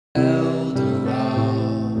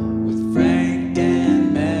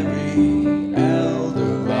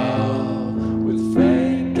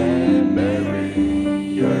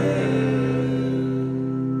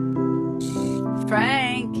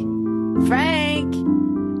Frank,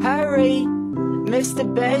 hurry, Mr.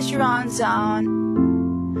 Bergeron's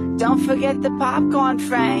on. Don't forget the popcorn,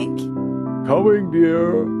 Frank. Coming,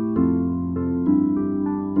 dear.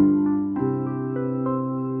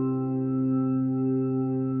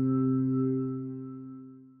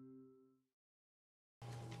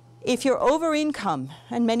 If you're over income,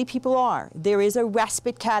 and many people are, there is a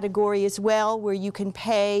respite category as well where you can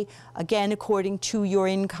pay, again, according to your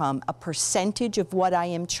income, a percentage of what I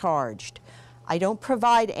am charged. I don't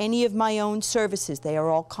provide any of my own services. They are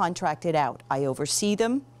all contracted out. I oversee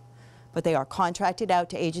them, but they are contracted out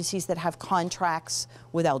to agencies that have contracts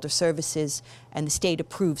with elder services, and the state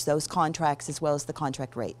approves those contracts as well as the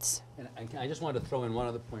contract rates. And I just wanted to throw in one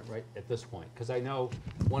other point right at this point, because I know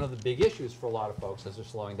one of the big issues for a lot of folks as they're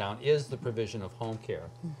slowing down is the provision of home care.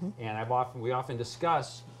 And we often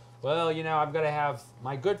discuss, well, you know, I'm going to have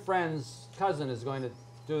my good friend's cousin is going to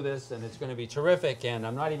do this, and it's going to be terrific, and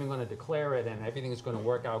I'm not even going to declare it, and everything is going to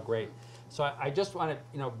work out great. So I just want to,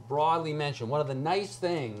 you know, broadly mention one of the nice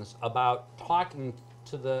things about talking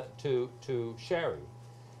to Sherry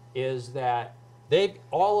is that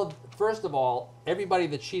first of all, everybody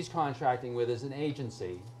that she's contracting with is an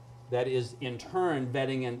agency that is in turn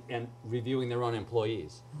vetting and reviewing their own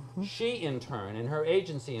employees. She in turn, and her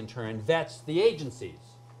agency in turn, vets the agencies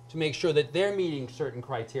to make sure that they're meeting certain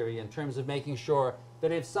criteria in terms of making sure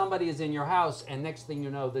that if somebody is in your house and next thing you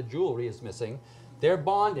know the jewelry is missing, they're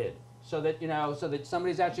bonded so that, you know, so that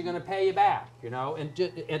somebody's actually going to pay you back, you know, and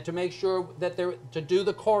to make sure that to do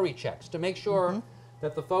the Corey checks, to make sure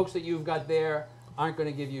that the folks that you've got there aren't going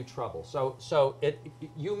to give you trouble. So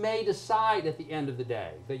you may decide at the end of the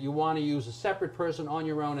day that you want to use a separate person on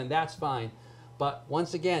your own, and that's fine. But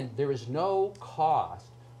once again, there is no cost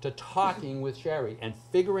to talking with Sherry and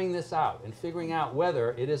figuring this out and figuring out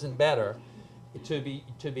whether it isn't better to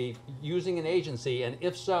be using an agency, and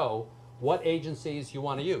if so, what agencies you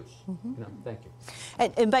want to use. You know, thank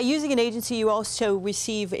you. And by using an agency, you also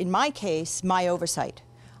receive, in my case, my oversight.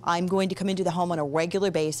 I'm going to come into the home on a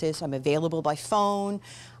regular basis. I'm available by phone.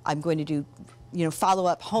 I'm going to do, you know,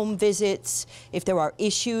 follow-up home visits. If there are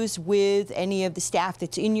issues with any of the staff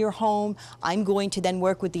that's in your home, I'm going to then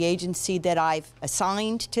work with the agency that I've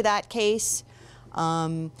assigned to that case,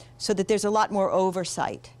 so that there's a lot more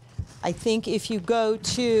oversight. I think if you go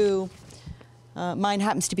to, mine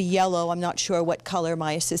happens to be yellow. I'm not sure what color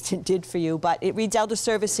my assistant did for you, but it reads Elder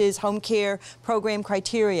Services Home Care Program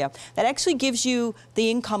Criteria. That actually gives you the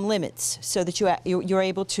income limits so that you're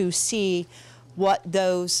able to see what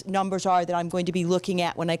those numbers are that I'm going to be looking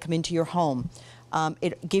at when I come into your home.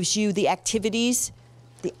 It gives you the activities,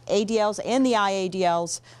 the ADLs and the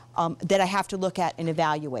IADLs that I have to look at and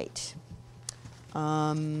evaluate.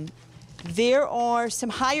 There are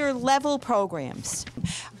some higher level programs.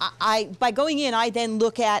 By going in, I then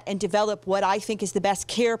look at and develop what I think is the best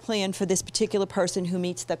care plan for this particular person who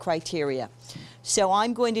meets the criteria. So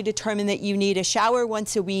I'm going to determine that you need a shower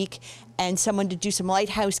once a week and someone to do some light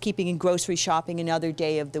housekeeping and grocery shopping another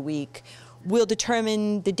day of the week. We'll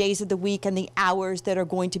determine the days of the week and the hours that are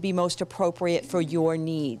going to be most appropriate for your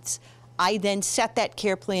needs. I then set that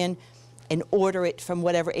care plan and order it from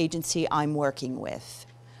whatever agency I'm working with.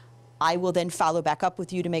 I will then follow back up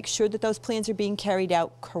with you to make sure that those plans are being carried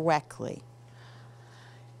out correctly.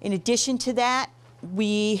 In addition to that,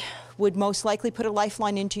 we would most likely put a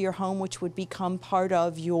lifeline into your home, which would become part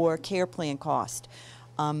of your care plan cost.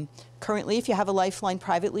 Currently, if you have a lifeline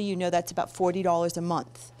privately, you know that's about $40 a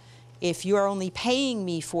month. If you're only paying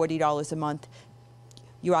me $40 a month,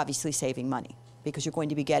 you're obviously saving money because you're going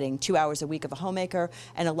to be getting 2 hours a week of a homemaker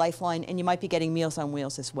and a lifeline, and you might be getting Meals on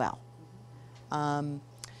Wheels as well.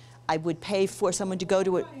 I would pay for someone to go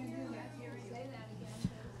to it.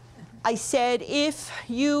 I said if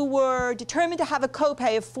you were determined to have a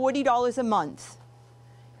copay of $40 a month,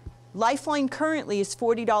 Lifeline currently is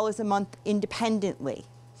 $40 a month independently.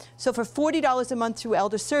 So for $40 a month through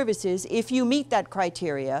Elder Services, if you meet that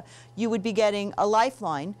criteria, you would be getting a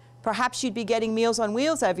Lifeline. Perhaps you'd be getting Meals on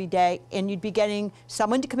Wheels every day, and you'd be getting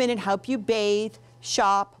someone to come in and help you bathe,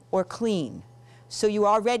 shop, or clean. So you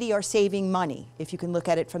already are saving money, if you can look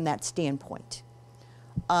at it from that standpoint.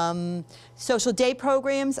 Social day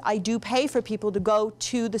programs, I do pay for people to go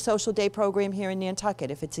to the social day program here in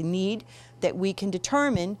Nantucket. If it's a need that we can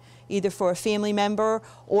determine, either for a family member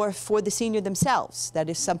or for the senior themselves, that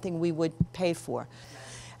is something we would pay for.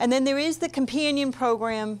 And then there is the companion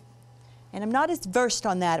program, and I'm not as versed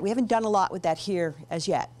on that. We haven't done a lot with that here as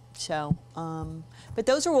yet. So, but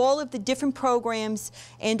those are all of the different programs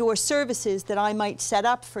and or services that I might set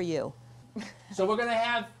up for you. So we're going to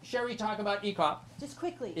have Sherry talk about ECOP. Just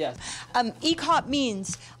quickly. Yes. ECOP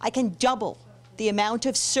means I can double the amount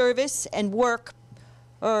of service and work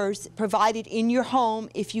provided in your home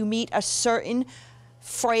if you meet a certain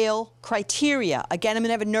frail criteria. Again, I'm going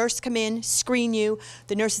to have a nurse come in, screen you.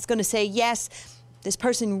 The nurse is going to say, yes, this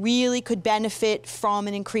person really could benefit from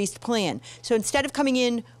an increased plan. So instead of coming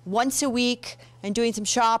in once a week and doing some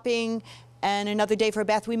shopping and another day for a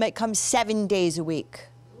bath, we might come 7 days a week.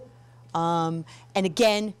 And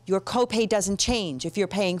again, your copay doesn't change. If you're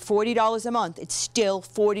paying $40 a month, it's still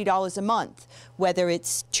 $40 a month, whether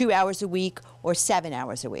it's 2 hours a week or 7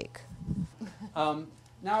 hours a week.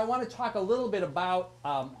 Now I want to talk a little bit about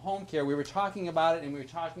home care. We were talking about it, and we were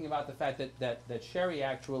talking about the fact that Sherry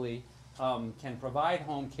actually can provide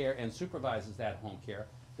home care and supervises that home care.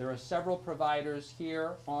 There are several providers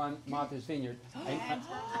here on Martha's Vineyard.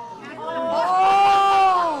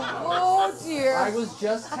 Oh dear. I was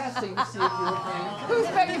just testing to see if you were paying attention. Who's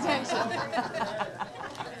paying attention?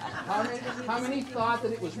 How many thought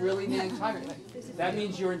that it was really Nantucket? That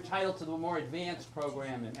means you're entitled to the more advanced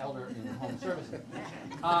program in elder and home services.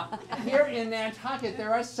 Here in Nantucket,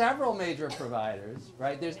 there are several major providers,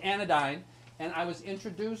 right? There's Anodyne, and I was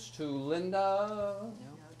introduced to Linda.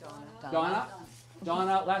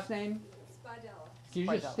 Donna, last name? Spidell. Can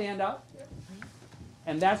you just stand up?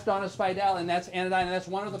 And that's Donna Spidell, and that's Anodyne, and that's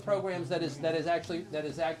one of the programs that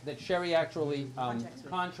Sherry actually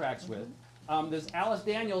contracts with. There's Alice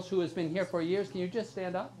Daniels, who has been here for years. Can you just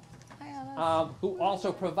stand up? Hi, Alice. Who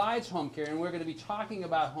also provides home care, and we're going to be talking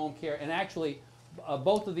about home care. And actually,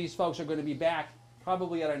 both of these folks are going to be back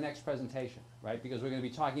probably at our next presentation, right? Because we're going to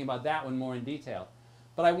be talking about that one more in detail.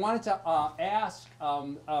 But I wanted to ask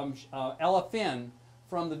Ella Finn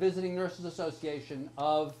from the Visiting Nurses Association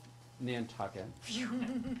of Nantucket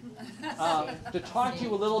to talk to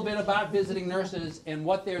you a little bit about visiting nurses and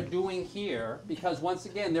what they're doing here, because once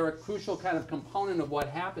again, they're a crucial kind of component of what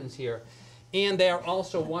happens here. And they are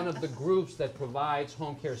also one of the groups that provides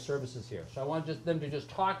home care services here. So I want them to just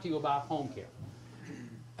talk to you about home care.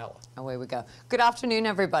 Ella. Away we go. Good afternoon,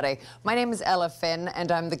 everybody. My name is Ella Finn,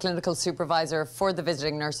 and I'm the clinical supervisor for the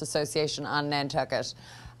Visiting Nurse Association on Nantucket.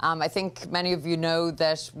 I think many of you know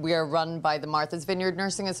that we are run by the Martha's Vineyard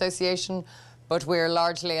Nursing Association, but we're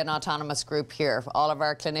largely an autonomous group here. All of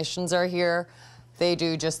our clinicians are here. They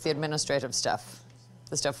do just the administrative stuff,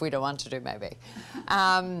 the stuff we don't want to do, maybe.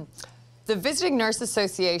 The Visiting Nurse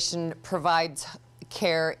Association provides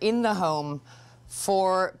care in the home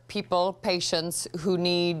for people, patients, who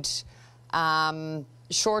need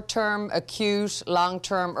short-term, acute,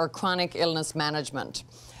 long-term, or chronic illness management.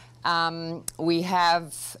 We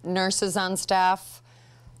have nurses on staff,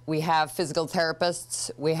 we have physical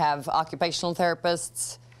therapists, we have occupational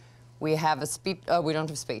therapists, we have we don't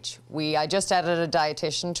have speech. I just added a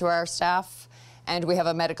dietitian to our staff, and we have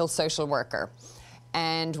a medical social worker.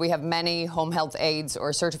 And we have many home health aides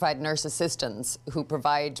or certified nurse assistants who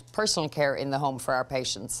provide personal care in the home for our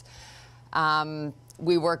patients.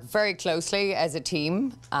 We work very closely as a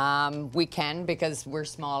team. We can, because we're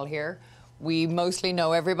small here. We mostly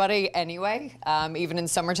know everybody anyway. Even in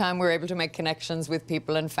summertime, we're able to make connections with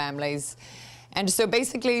people and families. And so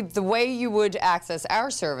basically, the way you would access our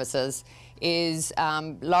services is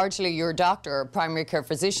largely your doctor or primary care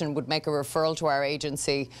physician would make a referral to our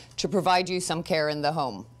agency to provide you some care in the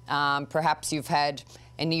home. Perhaps you've had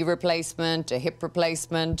a knee replacement, a hip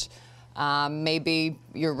replacement, maybe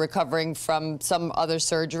you're recovering from some other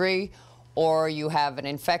surgery, or you have an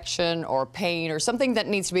infection or pain or something that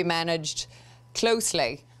needs to be managed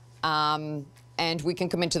closely, and we can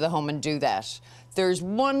come into the home and do that. There's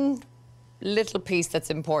one little piece that's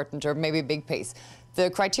important, or maybe a big piece. The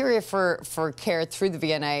criteria for care through the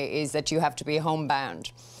VNA is that you have to be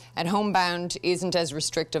homebound. And homebound isn't as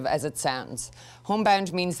restrictive as it sounds.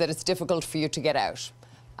 Homebound means that it's difficult for you to get out.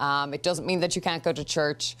 It doesn't mean that you can't go to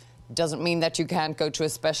church. It doesn't mean that you can't go to a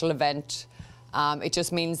special event. It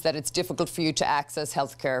just means that it's difficult for you to access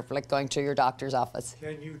health care, like going to your doctor's office.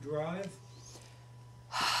 Can you drive?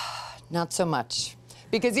 Not so much.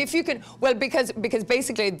 Because if you can, well, because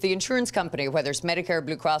basically the insurance company, whether it's Medicare,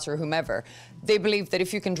 Blue Cross, or whomever, they believe that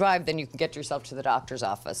if you can drive, then you can get yourself to the doctor's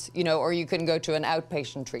office, you know, or you can go to an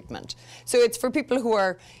outpatient treatment. So it's for people who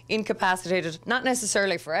are incapacitated, not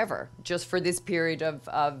necessarily forever, just for this period of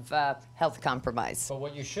health compromise. But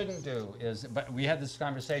what you shouldn't do is, but we had this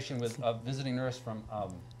conversation with a visiting nurse from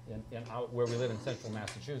out where we live in central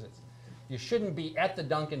Massachusetts. You shouldn't be at the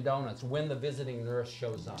Dunkin' Donuts when the visiting nurse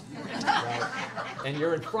shows up, right? And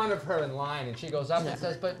you're in front of her in line, and she goes up and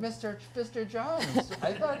says, "But Mr. Jones,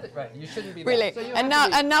 I thought that," right? You shouldn't be. Really? So and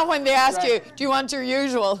now when they ask you, do you want your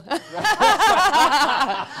usual?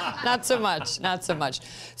 Not so much. Not so much.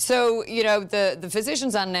 So you know, the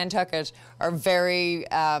physicians on Nantucket are very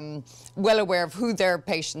well aware of who their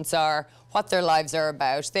patients are, what their lives are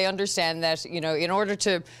about. They understand that, you know, in order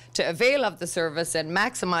to avail of the service and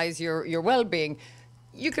maximize your well-being,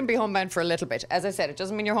 you can be homebound for a little bit. As I said, it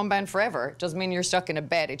doesn't mean you're homebound forever. It doesn't mean you're stuck in a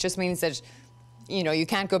bed. It just means that, you know, you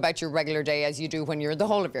can't go about your regular day as you do when you're in the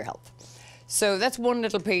whole of your health. So that's one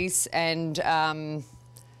little piece. And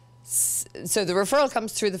so the referral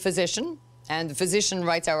comes through the physician, and the physician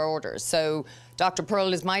writes our orders. So Dr.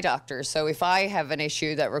 Pearl is my doctor. So if I have an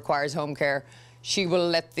issue that requires home care, she will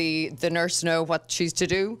let the nurse know what she's to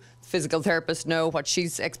do, the physical therapist know what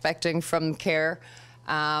she's expecting from care.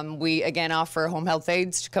 We again offer home health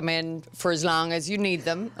aides to come in for as long as you need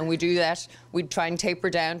them, and we do that. We try and taper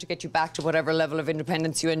down to get you back to whatever level of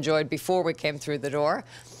independence you enjoyed before we came through the door.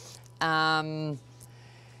 What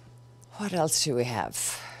else do we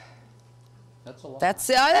have? That's a lot. That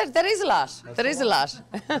is a lot. That is a lot.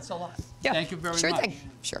 That's a lot. Yeah. Thank you very Sure much. thing.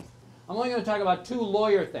 Sure. I'm only going to talk about 2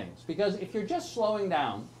 lawyer things, because if you're just slowing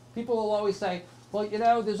down, people will always say, well, you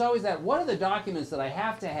know, there's always that, what are the documents that I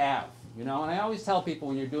have to have? You know, and I always tell people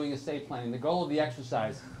when you're doing estate planning, the goal of the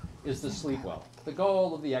exercise is to sleep well. The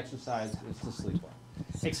goal of the exercise is to sleep well.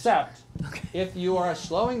 Except if you are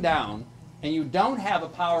slowing down and you don't have a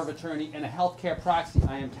power of attorney and a healthcare proxy,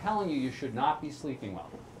 I am telling you, you should not be sleeping well.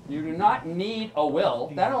 You do not need a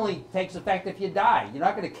will. That only takes effect if you die. You're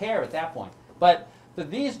not going to care at that point. But for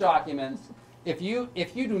these documents, if you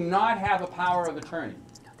do not have a power of attorney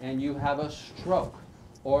and you have a stroke,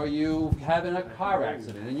 or you have in a car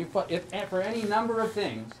accident, and for any number of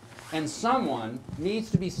things, and someone needs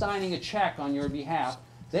to be signing a check on your behalf,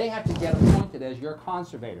 they have to get appointed as your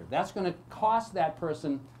conservator. That's going to cost that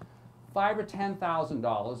person $5,000 or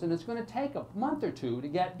 $10,000, and it's going to take a month or 2 to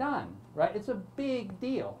get done, right? It's a big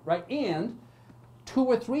deal, right? And 2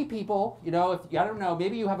 or 3 people, you know, if I don't know,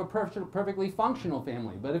 maybe you have a perfectly functional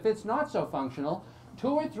family, but if it's not so functional, 2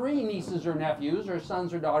 or 3 nieces or nephews or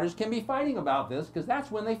sons or daughters can be fighting about this, because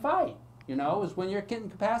that's when they fight, you know, is when you're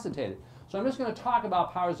incapacitated. So I'm just going to talk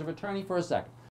about powers of attorney for a second.